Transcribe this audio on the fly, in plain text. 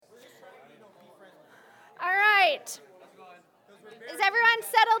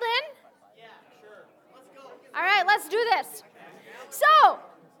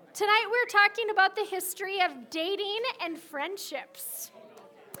Tonight we're talking about the history of dating and friendships.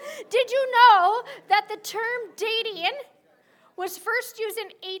 Did you know that the term dating was first used in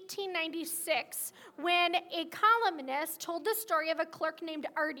 1896 when a columnist told the story of a clerk named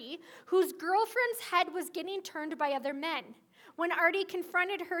Artie whose girlfriend's head was getting turned by other men. When Artie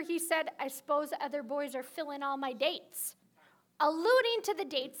confronted her, he said, "I suppose other boys are filling all my dates," alluding to the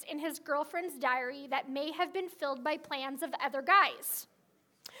dates in his girlfriend's diary that may have been filled by plans of other guys.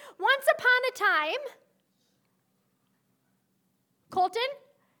 Once upon a time, Colton,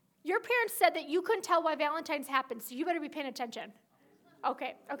 your parents said that you couldn't tell why Valentine's happened, so you better be paying attention.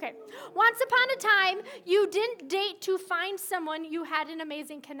 Okay. Once upon a time, you didn't date to find someone you had an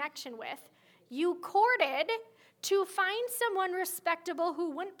amazing connection with. You courted to find someone respectable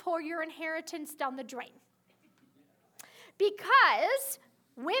who wouldn't pour your inheritance down the drain. Because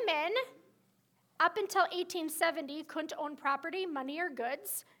women, up until 1870, couldn't own property, money, or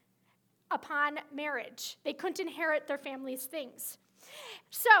goods upon marriage. They couldn't inherit their family's things.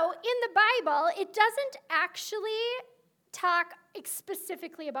 So in the Bible, it doesn't actually talk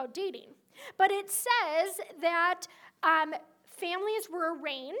specifically about dating, but it says that families were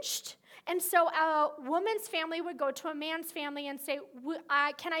arranged, and so a woman's family would go to a man's family and say,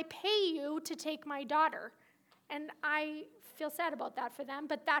 "Can I pay you to take my daughter?" And I feel sad about that for them,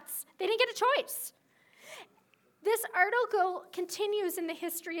 but they didn't get a choice. This article continues in the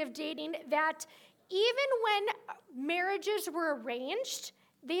history of dating that even when marriages were arranged,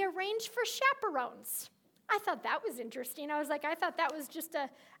 they arranged for chaperones. I thought that was interesting. I thought that was just a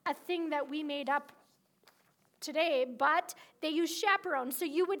thing that we made up today, but they used chaperones. So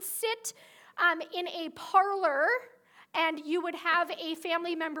you would sit in a parlor and you would have a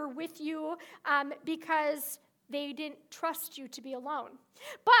family member with you because they didn't trust you to be alone.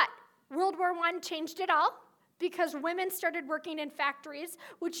 But World War I changed it all, because women started working in factories,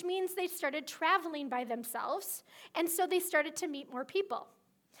 which means they started traveling by themselves, and so they started to meet more people.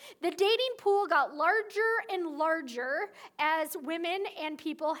 The dating pool got larger and larger as women and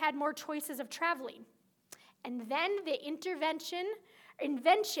people had more choices of traveling. And then the invention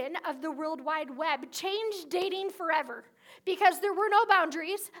of the World Wide Web changed dating forever, because there were no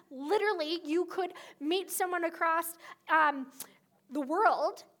boundaries. Literally, you could meet someone across the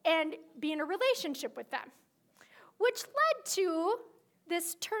world and be in a relationship with them, which led to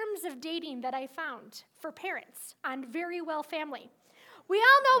this terms of dating that I found for parents on Very Well Family. We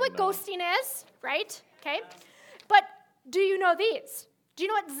all know what ghosting is, right? Okay. But do you know these? Do you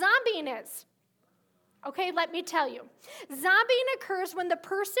know what zombieing is? Okay, let me tell you. Zombieing occurs when the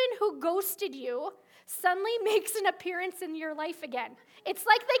person who ghosted you suddenly makes an appearance in your life again. It's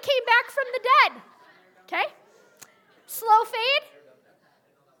like they came back from the dead. Okay? Slow fade?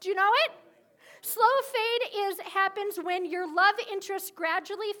 Do you know it? Slow fade happens when your love interest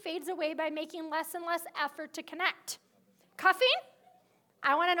gradually fades away by making less and less effort to connect. Cuffing?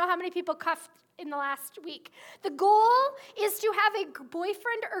 I want to know how many people cuffed in the last week. The goal is to have a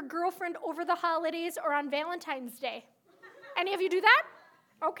boyfriend or girlfriend over the holidays or on Valentine's Day. Any of you do that?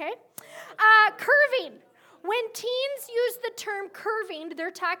 Okay. Curving. When teens use the term curving,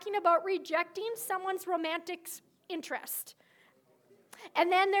 they're talking about rejecting someone's romantic interest.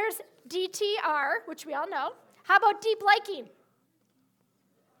 And then there's DTR, which we all know. How about deep liking?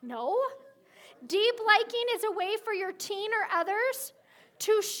 No. Deep liking is a way for your teen or others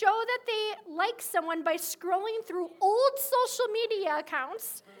to show that they like someone by scrolling through old social media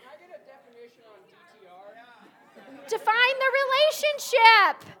accounts. Can I get a definition on DTR? Define the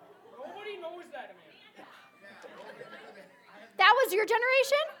relationship. Nobody knows that, man. That was your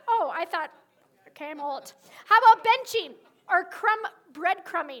generation? Oh, I thought, okay, I'm old. How about benching or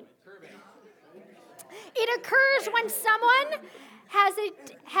breadcrumbing? It occurs when someone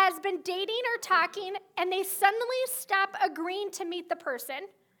has been dating or talking and they suddenly stop agreeing to meet the person.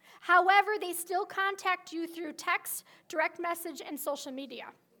 However, they still contact you through text, direct message, and social media.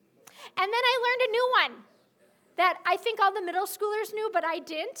 And then I learned a new one that I think all the middle schoolers knew, but I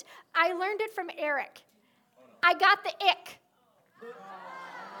didn't. I learned it from Eric. I got the ick.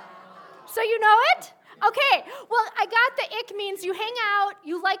 So you know it? Okay, well, I got the ick means you hang out,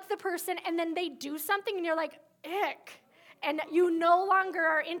 you like the person, and then they do something, and you're like, ick. And you no longer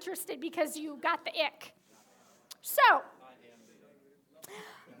are interested because you got the ick. So,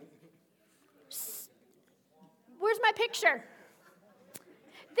 where's my picture?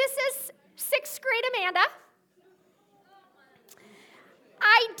 This is 6th grade Amanda.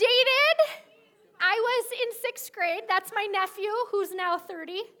 I was in 6th grade. That's my nephew, who's now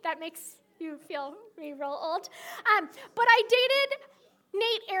 30. That makes you feel me real old. But I dated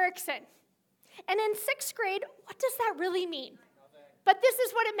Nate Erickson. And in 6th grade, what does that really mean? But this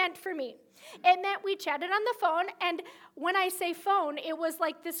is what it meant for me. It meant we chatted on the phone, and when I say phone, it was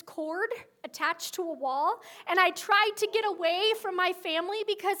like this cord attached to a wall, and I tried to get away from my family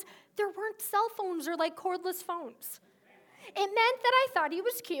because there weren't cell phones or like cordless phones. It meant that I thought he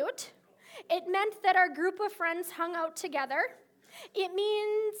was cute. It meant that our group of friends hung out together. It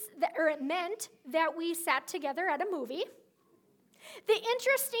meant that we sat together at a movie. The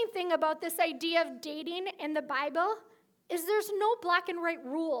interesting thing about this idea of dating in the Bible is there's no black and white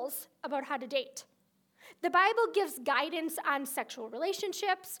rules about how to date. The Bible gives guidance on sexual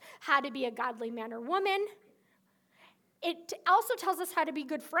relationships, how to be a godly man or woman. It also tells us how to be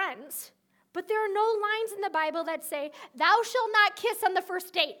good friends. But there are no lines in the Bible that say, "Thou shalt not kiss on the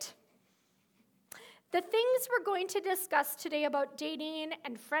first date." The things we're going to discuss today about dating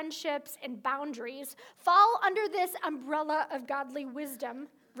and friendships and boundaries fall under this umbrella of godly wisdom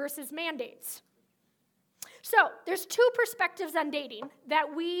versus mandates. So there's two perspectives on dating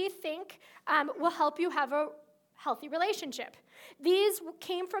that we think will help you have a healthy relationship. These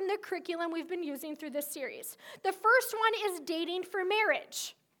came from the curriculum we've been using through this series. The first one is dating for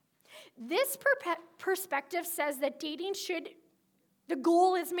marriage. This perspective says that the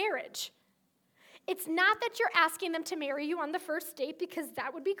goal is marriage. It's not that you're asking them to marry you on the first date because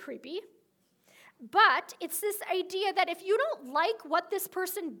that would be creepy. But it's this idea that if you don't like what this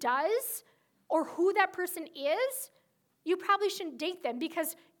person does or who that person is, you probably shouldn't date them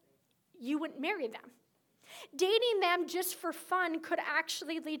because you wouldn't marry them. Dating them just for fun could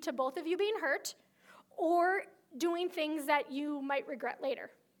actually lead to both of you being hurt or doing things that you might regret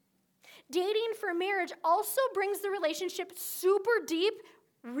later. Dating for marriage also brings the relationship super deep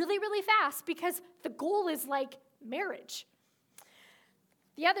really, really fast because the goal is like marriage.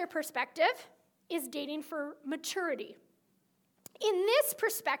 The other perspective is dating for maturity. In this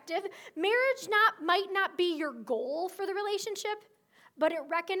perspective, marriage might not be your goal for the relationship, but it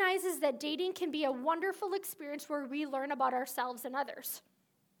recognizes that dating can be a wonderful experience where we learn about ourselves and others.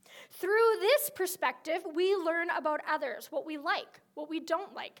 Through this perspective, we learn about others, what we like, what we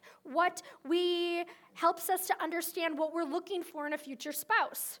don't like, helps us to understand what we're looking for in a future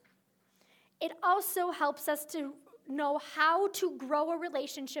spouse. It also helps us to know how to grow a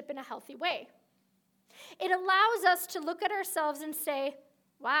relationship in a healthy way. It allows us to look at ourselves and say,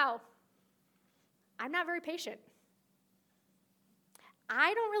 wow, I'm not very patient.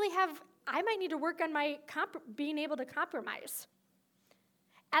 I might need to work on my being able to compromise.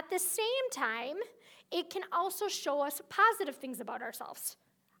 At the same time, it can also show us positive things about ourselves.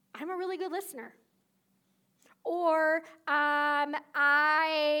 I'm a really good listener. Or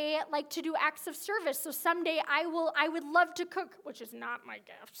I like to do acts of service, so someday I would love to cook, which is not my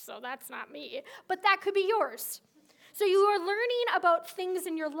gift, so that's not me, but that could be yours. So you are learning about things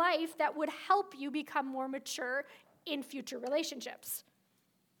in your life that would help you become more mature in future relationships.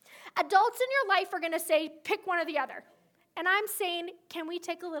 Adults in your life are going to say, pick one or the other. And I'm saying, can we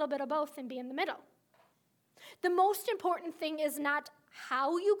take a little bit of both and be in the middle? The most important thing is not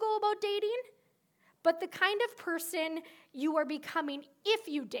how you go about dating, but the kind of person you are becoming if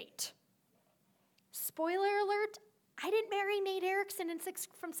you date. Spoiler alert, I didn't marry Nate Erickson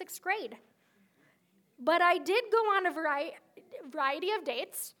from sixth grade. But I did go on a variety of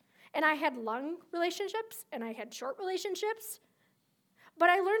dates, and I had long relationships, and I had short relationships. But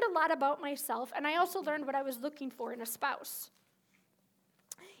I learned a lot about myself, and I also learned what I was looking for in a spouse.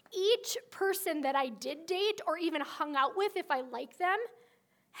 Each person that I did date or even hung out with, if I liked them,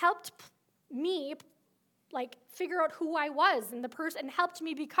 helped me figure out who I was and helped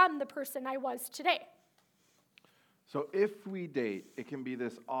me become the person I was today. So if we date, it can be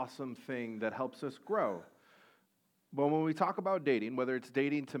this awesome thing that helps us grow. But when we talk about dating, whether it's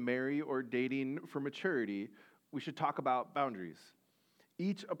dating to marry or dating for maturity, we should talk about boundaries.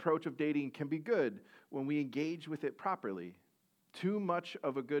 Each approach of dating can be good when we engage with it properly. Too much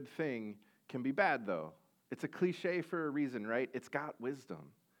of a good thing can be bad, though. It's a cliche for a reason, right? It's got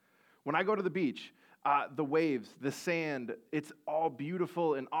wisdom. When I go to the beach, the waves, the sand, it's all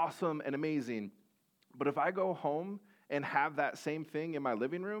beautiful and awesome and amazing. But if I go home and have that same thing in my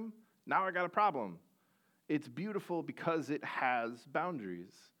living room, now I got a problem. It's beautiful because it has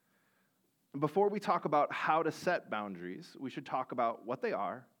boundaries. Before we talk about how to set boundaries, we should talk about what they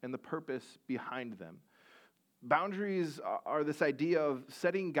are and the purpose behind them. Boundaries are this idea of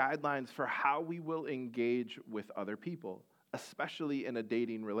setting guidelines for how we will engage with other people, especially in a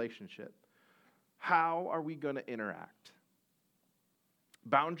dating relationship. How are we going to interact?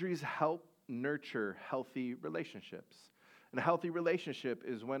 Boundaries help nurture healthy relationships. And a healthy relationship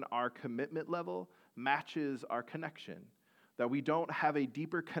is when our commitment level matches our connection, that we don't have a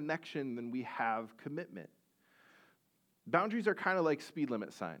deeper connection than we have commitment. Boundaries are kind of like speed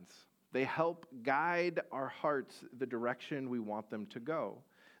limit signs. They help guide our hearts the direction we want them to go.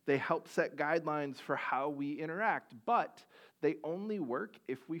 They help set guidelines for how we interact, but they only work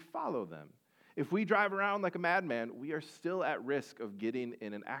if we follow them. If we drive around like a madman, we are still at risk of getting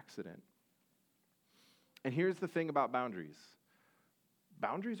in an accident. And here's the thing about boundaries.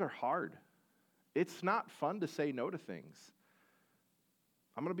 Boundaries are hard. It's not fun to say no to things.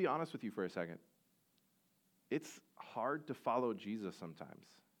 I'm going to be honest with you for a second. It's hard to follow Jesus sometimes.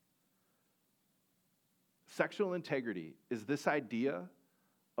 Sexual integrity is this idea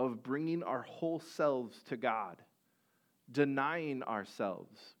of bringing our whole selves to God, denying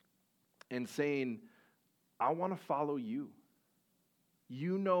ourselves, and saying, I want to follow you.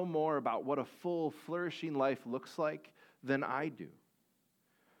 You know more about what a full, flourishing life looks like than I do.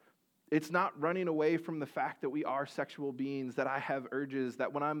 It's not running away from the fact that we are sexual beings, that I have urges,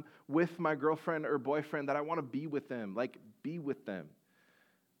 that when I'm with my girlfriend or boyfriend, that I want to be with them, be with them.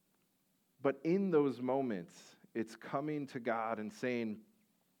 But in those moments, it's coming to God and saying,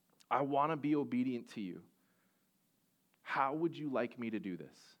 I want to be obedient to you. How would you like me to do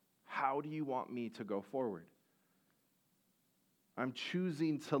this? How do you want me to go forward? I'm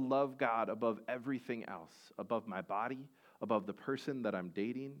choosing to love God above everything else, above my body, above the person that I'm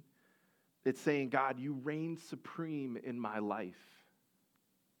dating. It's saying, God, you reign supreme in my life.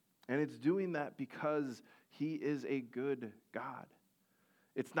 And it's doing that because he is a good God.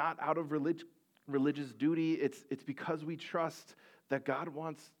 It's not out of religious duty. It's because we trust that God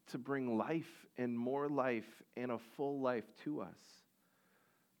wants to bring life and more life and a full life to us.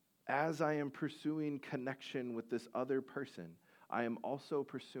 As I am pursuing connection with this other person, I am also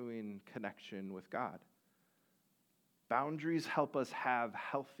pursuing connection with God. Boundaries help us have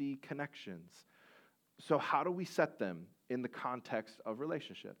healthy connections. So how do we set them in the context of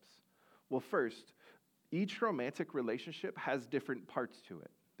relationships? Well, first, each romantic relationship has different parts to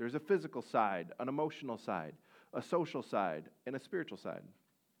it. There's a physical side, an emotional side, a social side, and a spiritual side.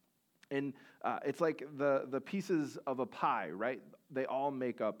 And it's like the pieces of a pie, right? They all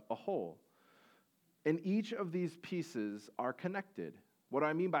make up a whole. And each of these pieces are connected. What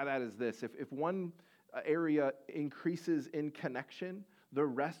I mean by that is this. If one area increases in connection, the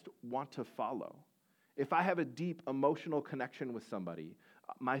rest want to follow. If I have a deep emotional connection with somebody,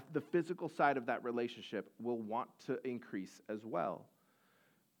 the physical side of that relationship will want to increase as well.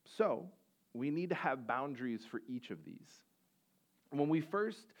 So we need to have boundaries for each of these. When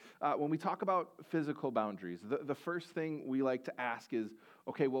we talk about physical boundaries, the first thing we like to ask is,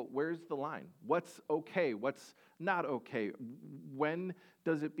 okay, well, where's the line? What's okay? What's not okay? When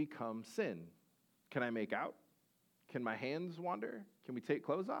does it become sin? Can I make out? Can my hands wander? Can we take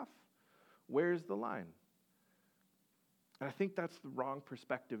clothes off? Where's the line? And I think that's the wrong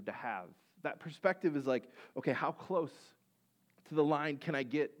perspective to have. That perspective is like, okay, how close to the line can I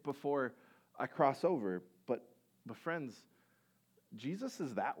get before I cross over? But friends, Jesus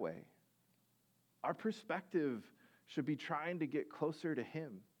is that way. Our perspective should be trying to get closer to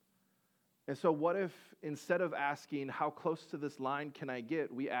him. And so what if instead of asking, how close to this line can I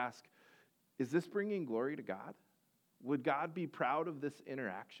get, we ask, is this bringing glory to God? Would God be proud of this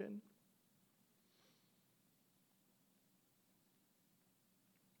interaction?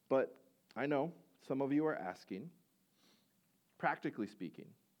 But I know some of you are asking, practically speaking,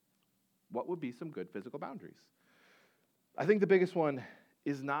 what would be some good physical boundaries? I think the biggest one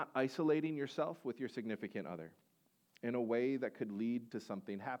is not isolating yourself with your significant other in a way that could lead to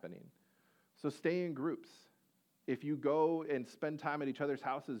something happening. So stay in groups. If you go and spend time at each other's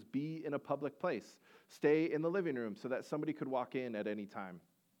houses, be in a public place. Stay in the living room so that somebody could walk in at any time.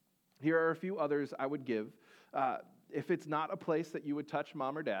 Here are a few others I would give. If it's not a place that you would touch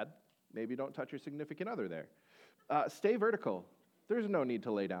mom or dad, maybe don't touch your significant other there. Stay vertical. There's no need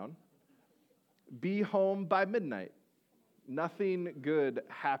to lay down. Be home by midnight. Nothing good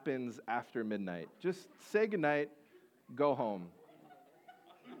happens after midnight. Just say goodnight, go home.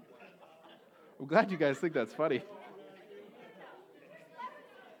 I'm glad you guys think that's funny.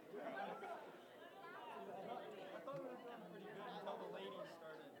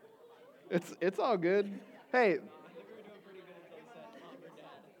 It's all good. Hey,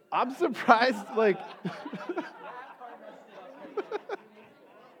 I'm surprised, like...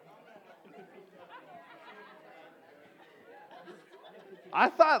 I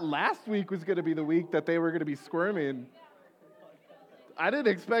thought last week was going to be the week that they were going to be squirming. I didn't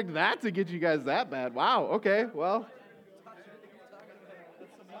expect that to get you guys that bad. Wow, okay, well.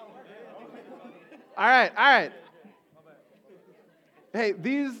 All right. Hey,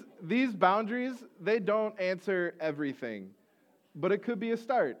 these boundaries, they don't answer everything, but it could be a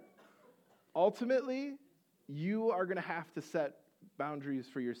start. Ultimately, you are going to have to set boundaries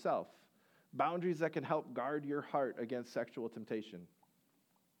for yourself, boundaries that can help guard your heart against sexual temptation.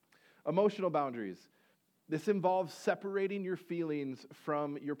 Emotional boundaries. This involves separating your feelings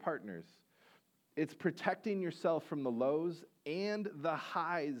from your partner's. It's protecting yourself from the lows and the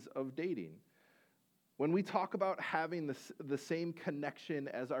highs of dating. When we talk about having the same connection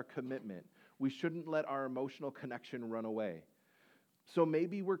as our commitment, we shouldn't let our emotional connection run away. So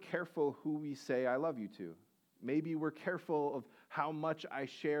maybe we're careful who we say I love you to. Maybe we're careful of how much I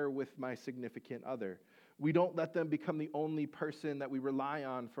share with my significant other. We don't let them become the only person that we rely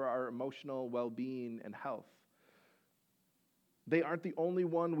on for our emotional well-being and health. They aren't the only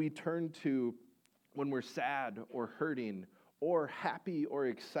one we turn to when we're sad or hurting or happy or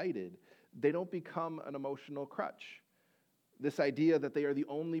excited. They don't become an emotional crutch. This idea that they are the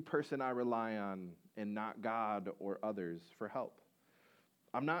only person I rely on and not God or others for help.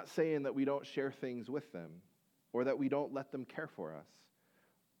 I'm not saying that we don't share things with them or that we don't let them care for us,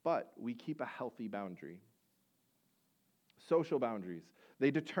 but we keep a healthy boundary. Social boundaries.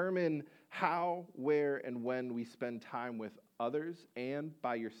 They determine how, where, and when we spend time with others and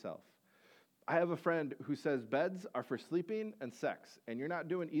by yourself. I have a friend who says beds are for sleeping and sex, and you're not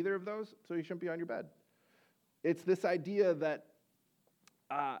doing either of those, so you shouldn't be on your bed. It's this idea that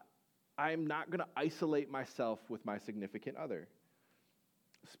I'm not going to isolate myself with my significant other.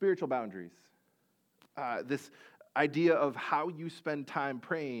 Spiritual boundaries. This idea of how you spend time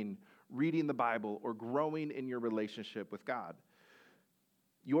praying, reading the Bible, or growing in your relationship with God.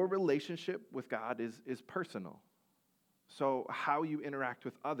 Your relationship with God is personal. So how you interact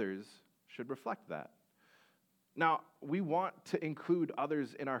with others should reflect that. Now, we want to include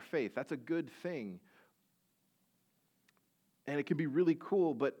others in our faith. That's a good thing. And it can be really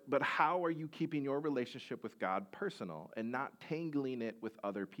cool, but how are you keeping your relationship with God personal and not tangling it with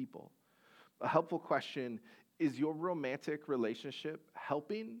other people? A helpful question is your romantic relationship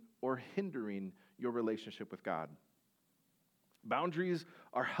helping or hindering your relationship with God? Boundaries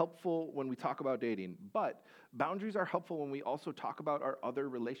are helpful when we talk about dating, but boundaries are helpful when we also talk about our other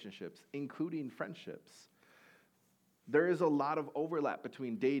relationships, including friendships. There is a lot of overlap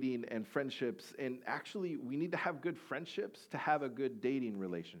between dating and friendships, and actually, we need to have good friendships to have a good dating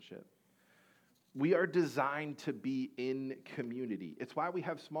relationship. We are designed to be in community. It's why we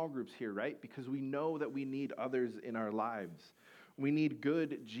have small groups here, right? Because we know that we need others in our lives. We need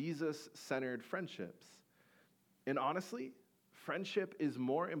good Jesus-centered friendships. And honestly, friendship is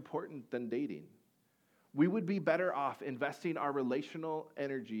more important than dating. We would be better off investing our relational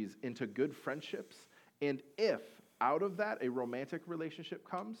energies into good friendships, and if out of that a romantic relationship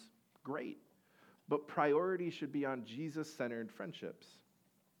comes, great. But priority should be on Jesus-centered friendships.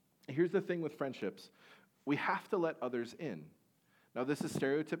 Here's the thing with friendships. We have to let others in. Now, this is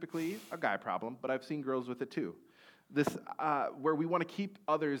stereotypically a guy problem, but I've seen girls with it too. This, where we want to keep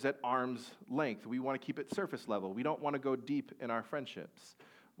others at arm's length. We want to keep it surface level. We don't want to go deep in our friendships.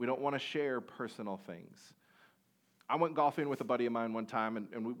 We don't want to share personal things. I went golfing with a buddy of mine one time,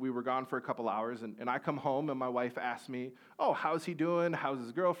 and we were gone for a couple hours, and I come home, and my wife asked me, oh, how's he doing? How's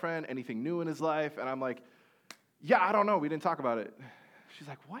his girlfriend? Anything new in his life? And I'm like, yeah, I don't know. We didn't talk about it. She's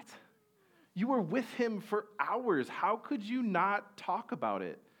like, what? You were with him for hours. How could you not talk about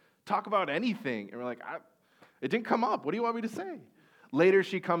it? Talk about anything? And we're like, it didn't come up. What do you want me to say? Later,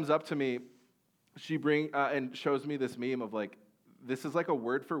 she comes up to me. She and shows me this meme of like, this is like a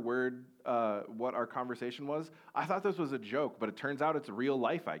word for word what our conversation was. I thought this was a joke, but it turns out it's real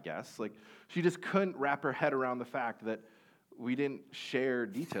life, I guess. Like, she just couldn't wrap her head around the fact that we didn't share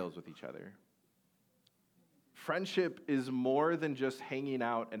details with each other. Friendship is more than just hanging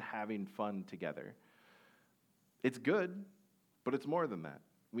out and having fun together. It's good, but it's more than that.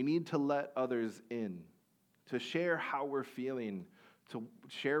 We need to let others in, to share how we're feeling, to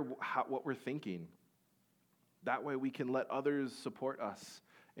share what we're thinking. That way we can let others support us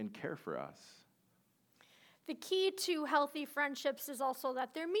and care for us. The key to healthy friendships is also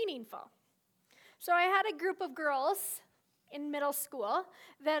that they're meaningful. So I had a group of girls in middle school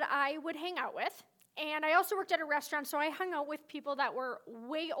that I would hang out with. And I also worked at a restaurant, so I hung out with people that were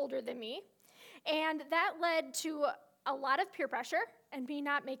way older than me. And that led to a lot of peer pressure and me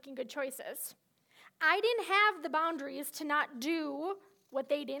not making good choices. I didn't have the boundaries to not do what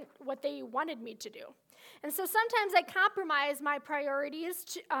they wanted me to do. And so sometimes I compromise my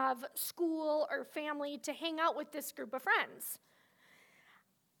priorities of school or family to hang out with this group of friends.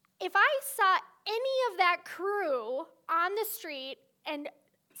 If I saw any of that crew on the street and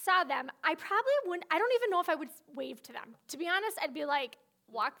saw them, I probably wouldn't, I don't even know if I would wave to them. To be honest, I'd be like,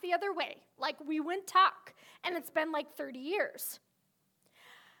 walk the other way. Like, we wouldn't talk. And it's been like 30 years.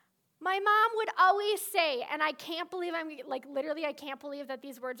 My mom would always say, and I can't believe literally I can't believe that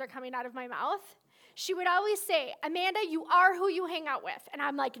these words are coming out of my mouth. She would always say, Amanda, you are who you hang out with. And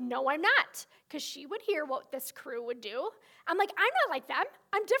I'm like, no, I'm not. Because she would hear what this crew would do. I'm like, I'm not like them.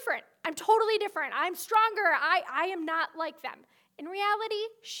 I'm different. I'm totally different. I'm stronger. I am not like them. In reality,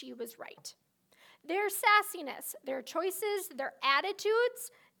 she was right. Their sassiness, their choices, their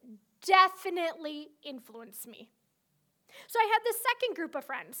attitudes definitely influenced me. So I had this second group of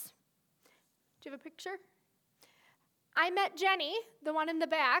friends. Do you have a picture? I met Jenny, the one in the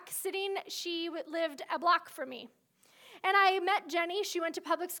back, she lived a block from me. And I met Jenny, she went to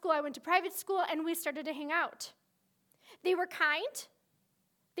public school, I went to private school, and we started to hang out. They were kind,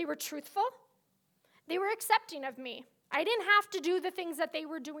 they were truthful, they were accepting of me. I didn't have to do the things that they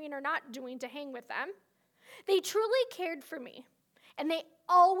were doing or not doing to hang with them. They truly cared for me, and they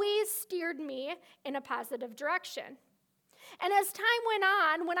always steered me in a positive direction. And as time went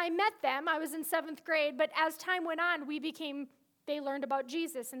on, when I met them, I was in 7th grade, but as time went on, they learned about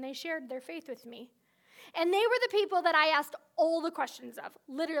Jesus, and they shared their faith with me. And they were the people that I asked all the questions of,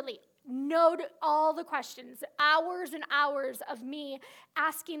 literally, all the questions, hours and hours of me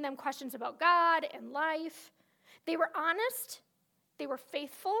asking them questions about God and life. They were honest. They were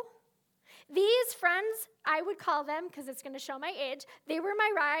faithful. These friends, I would call them, because it's going to show my age, they were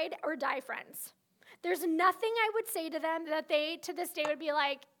my ride or die friends. There's nothing I would say to them that they, to this day, would be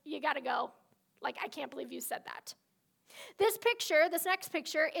like, you got to go. Like, I can't believe you said that. This next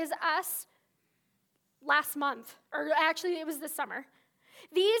picture, is us last month, or actually it was this summer.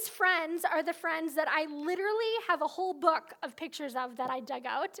 These friends are the friends that I literally have a whole book of pictures of that I dug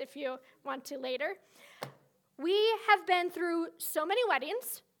out, if you want to later. We have been through so many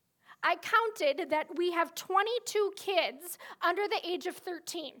weddings. I counted that we have 22 kids under the age of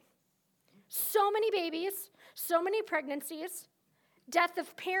 13. So many babies, so many pregnancies, death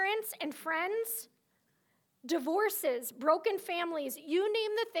of parents and friends, divorces, broken families, you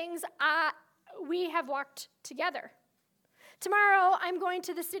name the things, we have walked together. Tomorrow, I'm going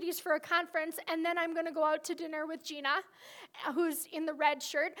to the cities for a conference, and then I'm going to go out to dinner with Gina, who's in the red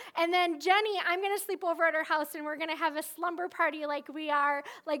shirt. And then Jenny, I'm going to sleep over at her house, and we're going to have a slumber party like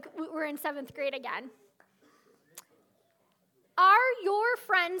we're in 7th grade again. Are your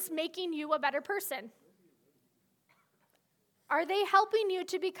friends making you a better person? Are they helping you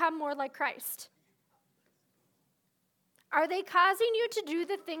to become more like Christ? Are they causing you to do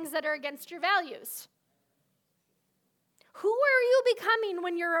the things that are against your values? Who are you becoming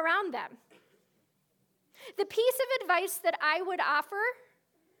when you're around them? The piece of advice that I would offer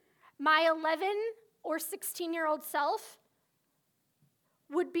my 11 or 16-year-old self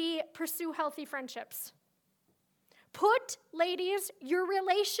would be pursue healthy friendships. Put, ladies, your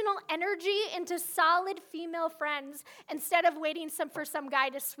relational energy into solid female friends instead of waiting for some guy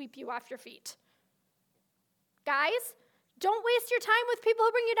to sweep you off your feet. Guys, don't waste your time with people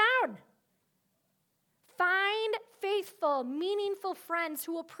who bring you down. Find faithful, meaningful friends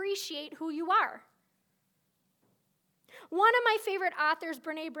who appreciate who you are. One of my favorite authors,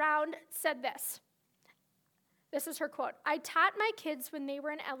 Brene Brown, said this. This is her quote. I taught my kids when they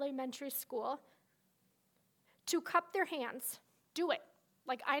were in elementary school to cup their hands. Do it.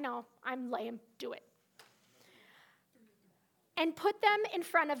 Like, I know, I'm lame. Do it. And put them in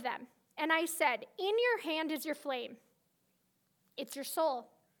front of them. And I said, in your hand is your flame. It's your soul.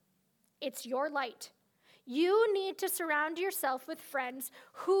 It's your light. You need to surround yourself with friends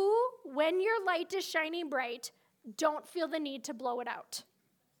who, when your light is shining bright, don't feel the need to blow it out.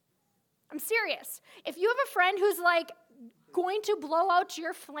 I'm serious. If you have a friend who's like going to blow out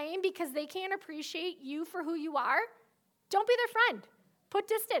your flame because they can't appreciate you for who you are, don't be their friend. Put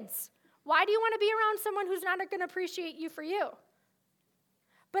distance. Why do you want to be around someone who's not going to appreciate you for you?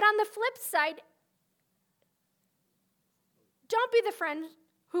 But on the flip side, don't be the friend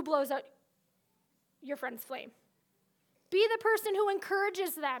who blows out your friend's flame. Be the person who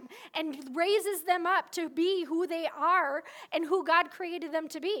encourages them and raises them up to be who they are and who God created them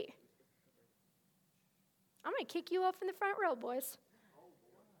to be. I'm going to kick you off in the front row, boys.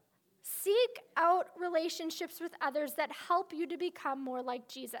 Seek out relationships with others that help you to become more like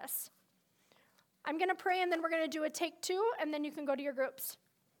Jesus. I'm going to pray, and then we're going to do a take 2, and then you can go to your groups.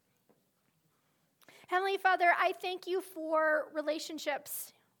 Heavenly Father, I thank you for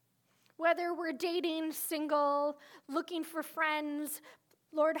relationships. Whether we're dating, single, looking for friends,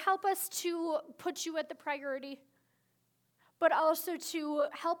 Lord, help us to put you at the priority, but also to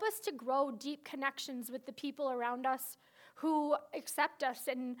help us to grow deep connections with the people around us who accept us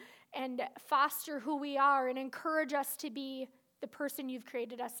and foster who we are and encourage us to be the person you've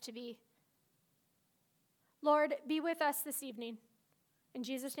created us to be. Lord, be with us this evening. In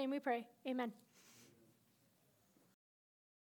Jesus' name we pray. Amen.